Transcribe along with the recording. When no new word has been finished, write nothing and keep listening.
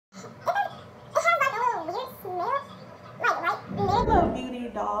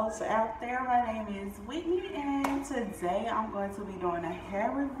dolls out there. My name is Whitney, and today I'm going to be doing a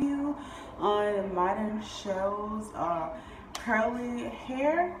hair review on Modern Show's curly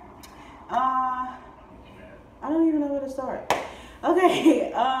hair. I don't even know where to start.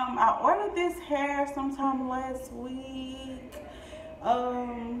 Okay, I ordered this hair sometime last week.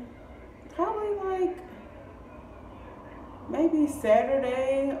 Probably like maybe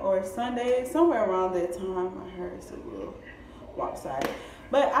Saturday or Sunday, somewhere around that time. My hair is a little lopsided,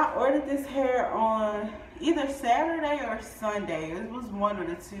 but I ordered this hair on either Saturday or Sunday. It was one of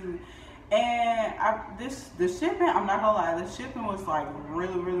the two, and the shipping, I'm not gonna lie, the shipping was like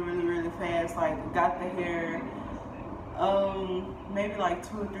really fast. Like, got the hair maybe like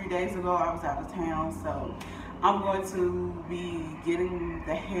 2 or 3 days ago. I was out of town, so I'm going to be getting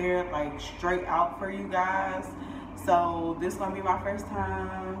the hair like straight out for you guys. So this is gonna be my first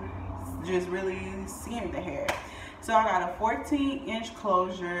time just really seeing the hair. So I got a 14-inch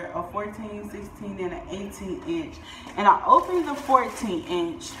closure, a 14, 16, and an 18-inch. And I opened the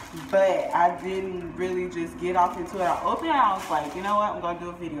 14-inch, but I didn't really just get off into it. I opened it and I was like, you know what, I'm gonna do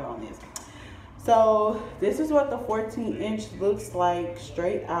a video on this. So this is what the 14-inch looks like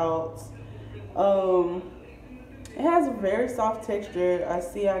straight out. It has a very soft texture. I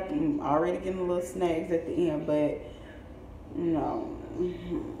see I'm already getting little snags at the end, but no,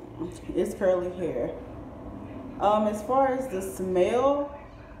 it's curly hair. As far as the smell,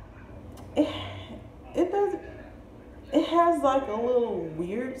 it has like a little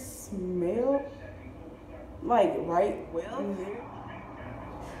weird smell, like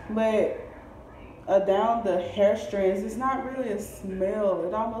but down the hair strands, it's not really a smell.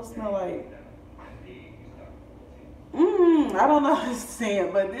 It almost smells like, I don't know how to say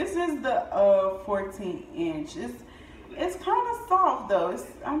it, but this is the 14-inch. It's kind of soft though.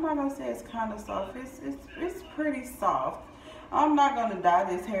 I'm not gonna say it's kind of soft. It's pretty soft. I'm not gonna dye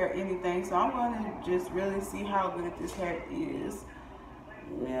this hair or anything, so I'm gonna just really see how good this hair is.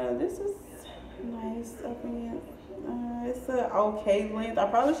 Yeah, this is nice up in. It's an okay length. I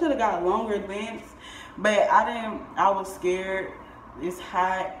probably should have got longer lengths, but I didn't. I was scared. It's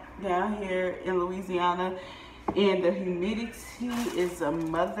hot down here in Louisiana, and the humidity is a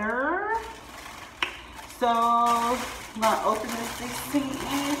mother. So I'm gonna open the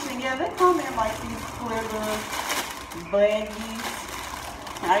 16-inch, and yeah, they come in like these clear baggies.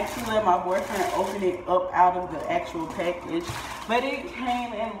 I actually let my boyfriend open it up out of the actual package, but it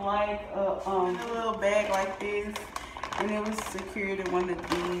came in like a little bag like this, and it was secured in one of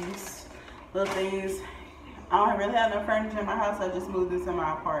these little things. I don't really have no furniture in my house. I just moved this in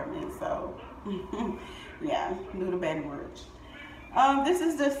my apartment, so yeah, new to Baton Rouge. This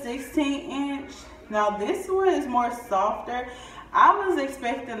is the 16-inch. Now this one is more softer. I was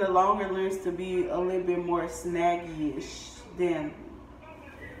expecting the longer lengths to be a little bit more snaggy-ish than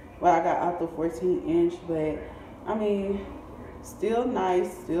what I got out the 14-inch, but I mean, still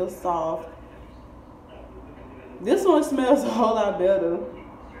nice, still soft. This one smells a whole lot better.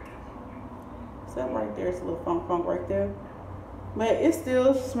 Except right there, it's a little funk right there. But it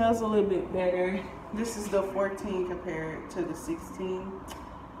still smells a little bit better. This is the 14 compared to the 16.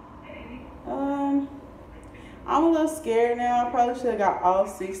 I'm a little scared now. I probably should have got all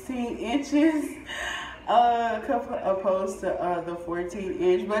 16 inches opposed to the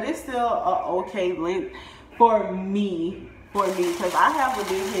 14-inch, but it's still an okay length for me, because I have a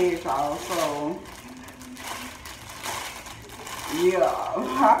big head, y'all. So yeah,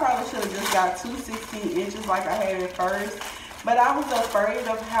 I probably should have just got 2 16 inches like I had at first, but I was afraid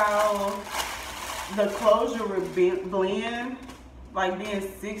of how the closure would blend, like being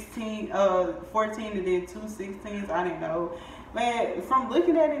 14 and then 2 16s. I didn't know, but from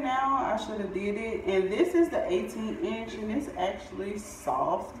looking at it now, I should have did it. And this is the 18-inch, and it's actually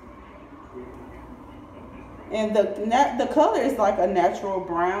soft, and the color is like a natural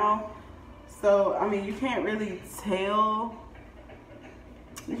brown. So I mean, you can't really tell,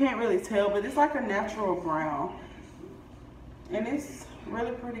 but it's like a natural brown, and it's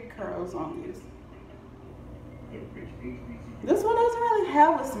really pretty curls on this. This one doesn't really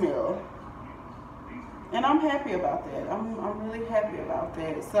have a smell, and I'm happy about that. I'm really happy about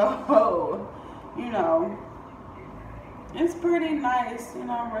that. So, you know, it's pretty nice. You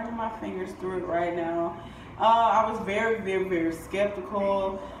know, I'm running my fingers through it right now. I was very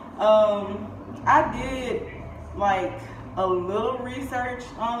skeptical. I did like a little research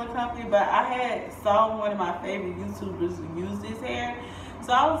on the company, but I had saw one of my favorite YouTubers use this hair,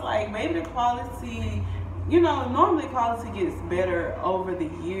 so I was like, maybe the quality, you know, normally quality gets better over the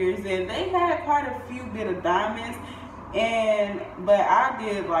years, and they had quite a few bit of diamonds, But I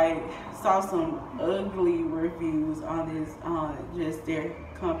did like saw some ugly reviews on this, just their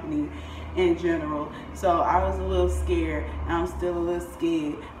company in general. So I was a little scared. I'm still a little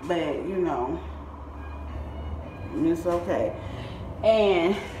scared, but you know, it's okay.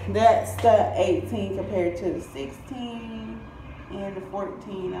 And that's the 18 compared to the 16 and the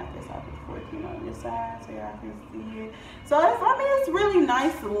 14. I guess I put 14 on this side so y'all can see it. So it's really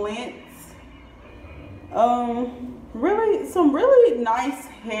nice lengths. Some really nice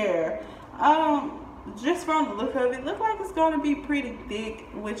hair. Just from the look of it, look like it's gonna be pretty thick,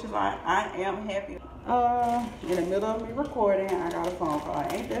 which is why I am happy. In the middle of me recording, I got a phone call.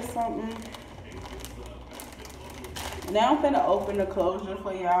 Ain't that something? Now I'm gonna open the closure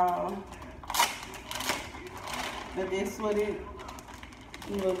for y'all. And this is what it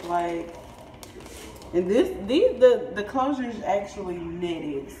look like. And the closure is actually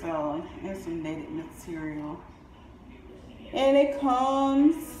knitted, so it's some knitted material. And it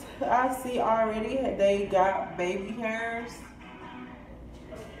comes, I see already they got baby hairs,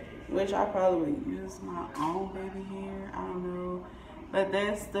 which I probably would use my own baby hair. I don't know, but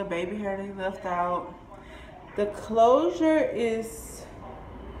that's the baby hair they left out. The closure is,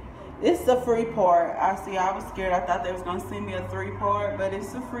 it's the free part. I was scared. I thought they was gonna send me a 3-part, but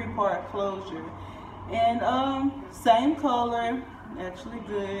it's a 3-part closure. And same color, actually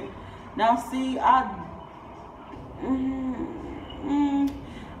good. Now see, I'm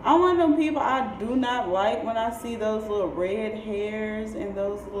one of them people, I do not like when I see those little red hairs and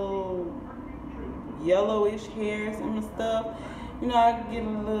those little yellowish hairs and stuff. You know, I get a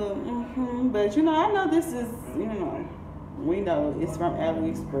little, but you know, I know this is, you know, we know it's from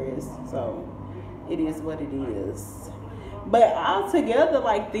AliExpress, so it is what it is. But all together,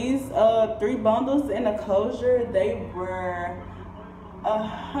 like these 3 bundles in the closure, they were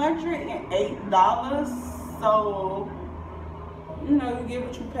 $108. So, you know, you get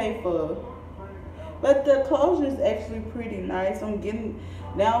what you pay for. But the closure is actually pretty nice. I'm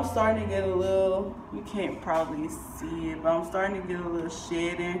starting to get a little, you can't probably see it, but I'm starting to get a little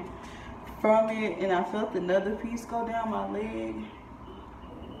shedding from it. And I felt another piece go down my leg.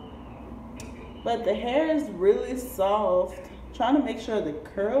 But the hair is really soft. Trying to make sure the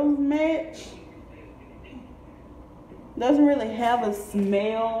curls match. Doesn't really have a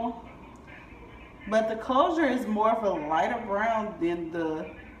smell. But the closure is more of a lighter brown than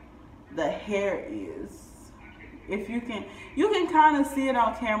the hair is. If you can kind of see it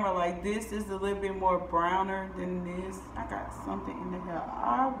on camera, like this is a little bit more browner than this. I got something in the hair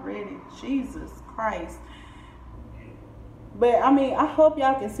already. Jesus Christ. But I mean, I hope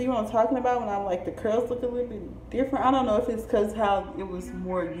y'all can see what I'm talking about when I'm like the curls look a little bit different. I don't know if it's because how it was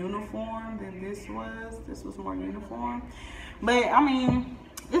more uniform than this was. This was more uniform. But I mean,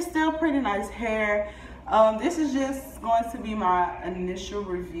 it's still pretty nice hair. This is just going to be my initial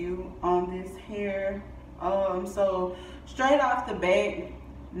review on this hair. So straight off the bat,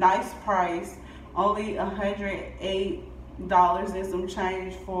 nice price. Only $108 and some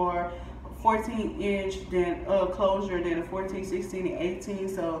change for 14-inch then closure, than a 14, 16, and 18.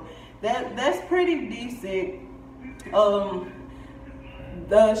 So that's pretty decent.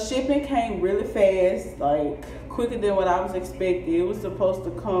 The shipping came really fast, like quicker than what I was expecting. It was supposed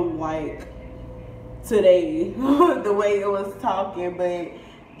to come like today, the way it was talking, but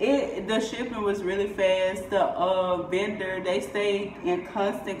the shipping was really fast. The vendor, they stayed in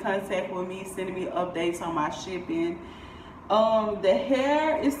constant contact with me, sending me updates on my shipping. The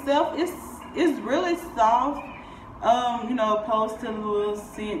hair itself is really soft, you know, opposed to the little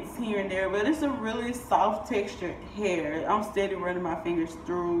scents here and there, but it's a really soft textured hair. I'm steady running my fingers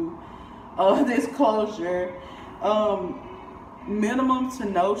through this closure. Minimum to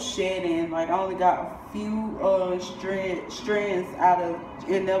no shedding. Like I only got a few strands out of,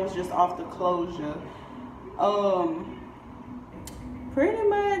 and that was just off the closure. Pretty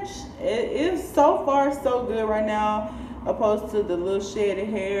much it is so far so good right now, opposed to the little shaded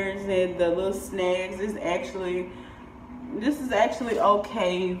hairs and the little snags. This is actually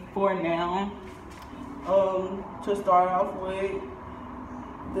okay for now. To start off with,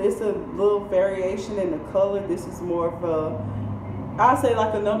 there's a little variation in the color. This is more of a, I'll say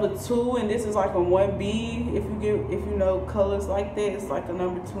like a number 2, and this is like a 1B. If you know colors like that, it's like a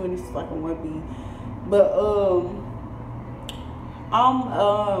number 2 and this is like a 1B. But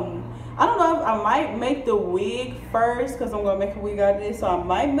I don't know if I might make the wig first, because I'm gonna make a wig out of this. So I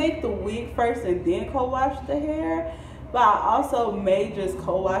might make the wig first and then co-wash the hair. But I also may just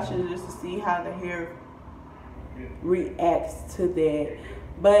co-wash it just to see how the hair reacts to that.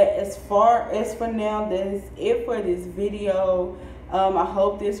 But as far as for now, that's it for this video. I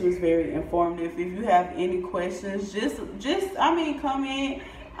hope this was very informative. If you have any questions, comment.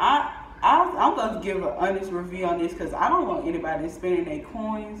 I'm gonna give an honest review on this because I don't want anybody spending their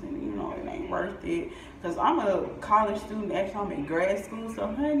coins, and it ain't worth it. Because I'm a college student, actually I'm in grad school, so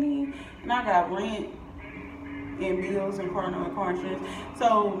honey, and I got rent and bills and car insurance.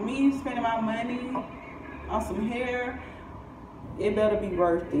 So me spending my money on some hair, it better be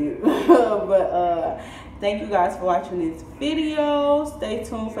worth it. But thank you guys for watching this video. Stay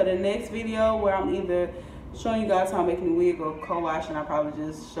tuned for the next video where I'm either showing you guys how I'm making the wig or co-washing. I probably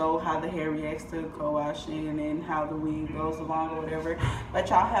just show how the hair reacts to co-washing and then how the wig goes along or whatever. But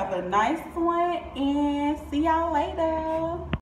y'all have a nice one and see y'all later.